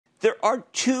there are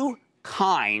two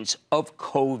kinds of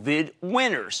COVID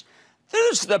winners.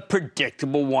 There's the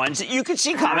predictable ones that you can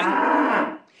see coming.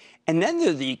 And then there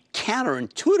are the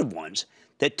counterintuitive ones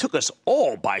that took us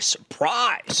all by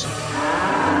surprise.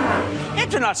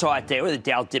 After a not-so-hot day where the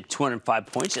Dow dipped 205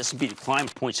 points, S&P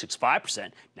declined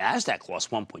 0.65%, NASDAQ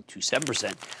lost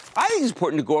 1.27%, I think it's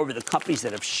important to go over the companies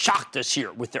that have shocked us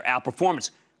here with their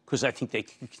outperformance, because I think they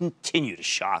can continue to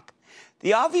shock.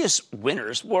 The obvious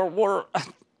winners were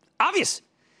obvious.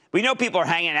 We know people are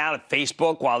hanging out at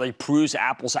Facebook while they peruse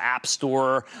Apple's App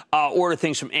Store, order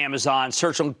things from Amazon,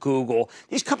 search on Google.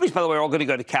 These companies, by the way, are all going to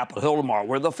go to Capitol Hill tomorrow,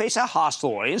 where they'll face a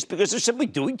hostile audience because they're simply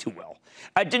doing too well.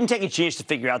 I didn't take a chance to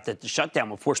figure out that the shutdown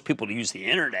would force people to use the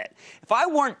internet. If I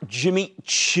weren't Jimmy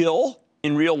Chill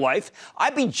in real life,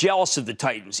 I'd be jealous of the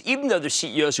Titans, even though their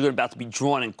CEOs are about to be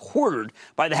drawn and quartered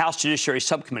by the House Judiciary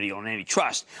Subcommittee on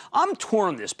Antitrust. I'm torn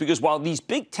on this because while these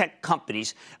big tech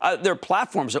companies, their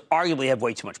platforms arguably have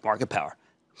way too much market power.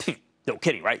 No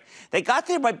kidding, right? They got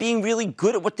there by being really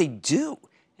good at what they do.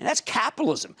 And that's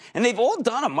capitalism. And they've all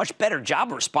done a much better job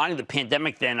of responding to the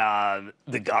pandemic than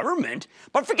the government.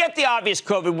 But forget the obvious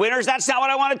COVID winners. That's not what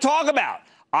I want to talk about.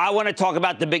 I want to talk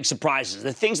about the big surprises,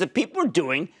 the things that people are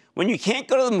doing when you can't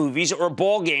go to the movies or a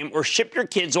ball game or ship your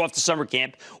kids off to summer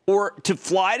camp or to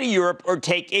fly to Europe or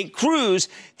take a cruise.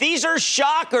 These are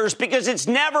shockers because it's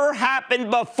never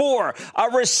happened before. A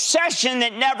recession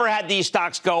that never had these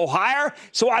stocks go higher.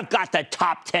 So I've got the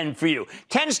top 10 for you.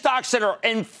 10 stocks that are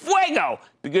en fuego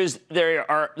because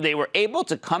they were able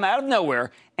to come out of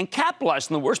nowhere and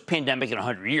capitalize on the worst pandemic in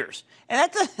 100 years.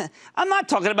 And I'm not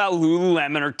talking about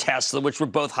Lululemon or Tesla, which were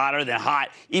both hotter than hot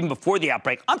even before the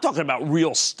outbreak. I'm talking about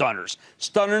real stunners.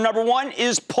 Stunner number one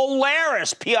is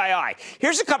Polaris, PII.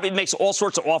 Here's a company that makes all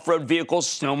sorts of off-road vehicles,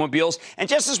 snowmobiles, and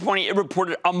just this morning it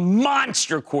reported a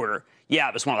monster quarter. Yeah,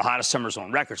 it was one of the hottest summers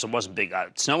on record, so it wasn't a big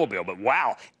snowmobile, but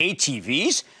wow,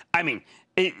 ATVs? I mean,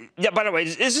 yeah, by the way,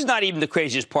 this is not even the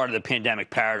craziest part of the pandemic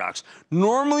paradox.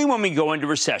 Normally when we go into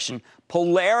recession,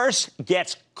 Polaris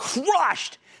gets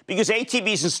crushed because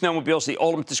ATVs and snowmobiles are the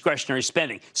ultimate discretionary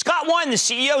spending. Scott Wine, the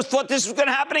CEO, thought this was going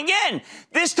to happen again.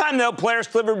 This time, though, Polaris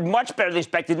delivered much better than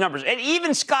expected numbers. And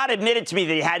even Scott admitted to me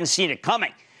that he hadn't seen it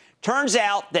coming. Turns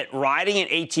out that riding an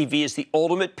ATV is the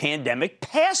ultimate pandemic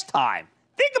pastime.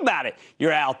 Think about it.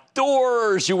 You're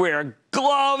outdoors, you wear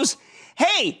gloves.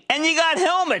 Hey, and you got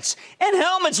helmets. And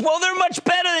helmets, well, they're much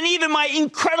better than even my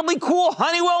incredibly cool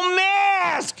Honeywell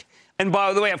mask. And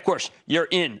by the way, of course, you're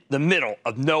in the middle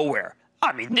of nowhere.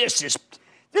 I mean, this is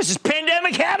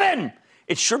pandemic heaven.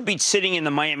 It sure beats sitting in the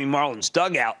Miami Marlins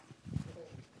dugout.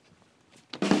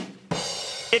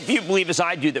 If you believe, as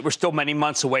I do, that we're still many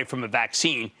months away from a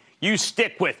vaccine, you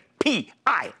stick with PII.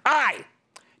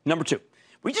 Number two,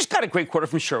 we just got a great quarter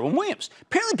from Sherwin-Williams.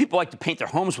 Apparently, people like to paint their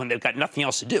homes when they've got nothing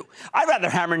else to do. I'd rather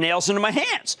hammer nails into my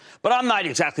hands, but I'm not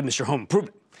exactly Mr. Home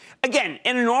Improvement. Again,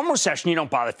 in a normal recession, you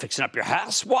don't bother fixing up your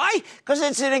house. Why? Because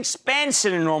it's an expense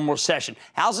in a normal recession.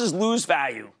 Houses lose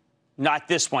value. Not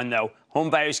this one, though. Home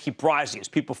values keep rising as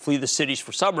people flee the cities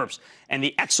for suburbs and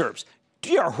the exurbs.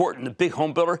 D.R. Horton, the big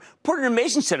home builder, reported an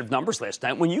amazing set of numbers last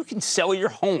night. When you can sell your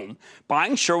home,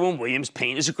 buying Sherwin-Williams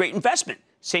paint is a great investment.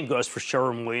 Same goes for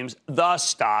Sherwin-Williams, the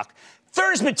stock.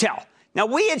 Third is Mattel. Now,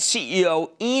 we had CEO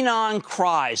Ynon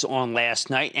Kreiz on last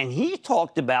night, and he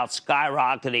talked about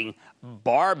skyrocketing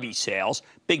Barbie sales,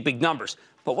 big numbers.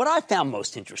 But what I found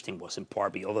most interesting wasn't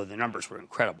Barbie, although the numbers were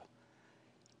incredible.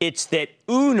 It's that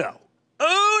Uno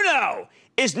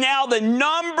is now the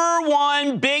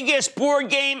 #1 biggest board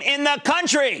game in the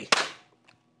country.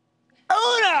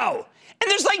 Uno! And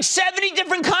there's like 70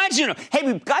 different kinds of Uno. Hey,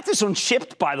 we've got this on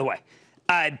Shipped, by the way,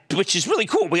 which is really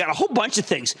cool. We got a whole bunch of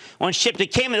things on Shipped.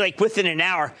 It came in like within an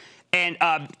hour. And,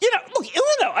 look,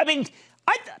 Uno, I mean,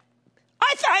 I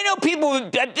know people,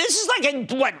 this is like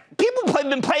people have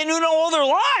been playing Uno all their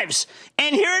lives.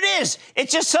 And here it is. It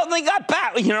just suddenly got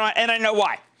back, and I know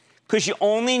why. Because you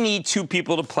only need 2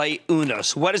 people to play Uno.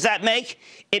 So what does that make?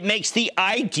 It makes the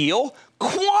ideal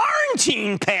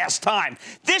quarantine pastime.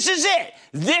 This is it.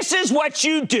 This is what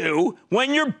you do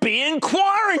when you're being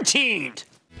quarantined.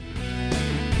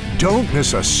 Don't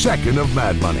miss a second of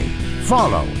Mad Money.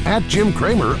 Follow @Jim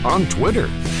Cramer on Twitter.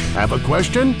 Have a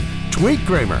question? Tweet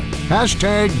Cramer.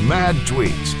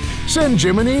 #MadTweets. Send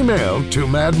Jim an email to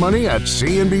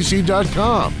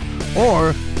madmoney@cnbc.com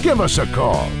or give us a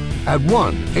call at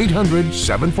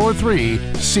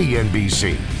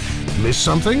 1-800-743-CNBC. Miss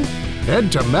something?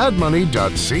 Head to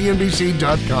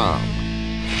madmoney.cnbc.com.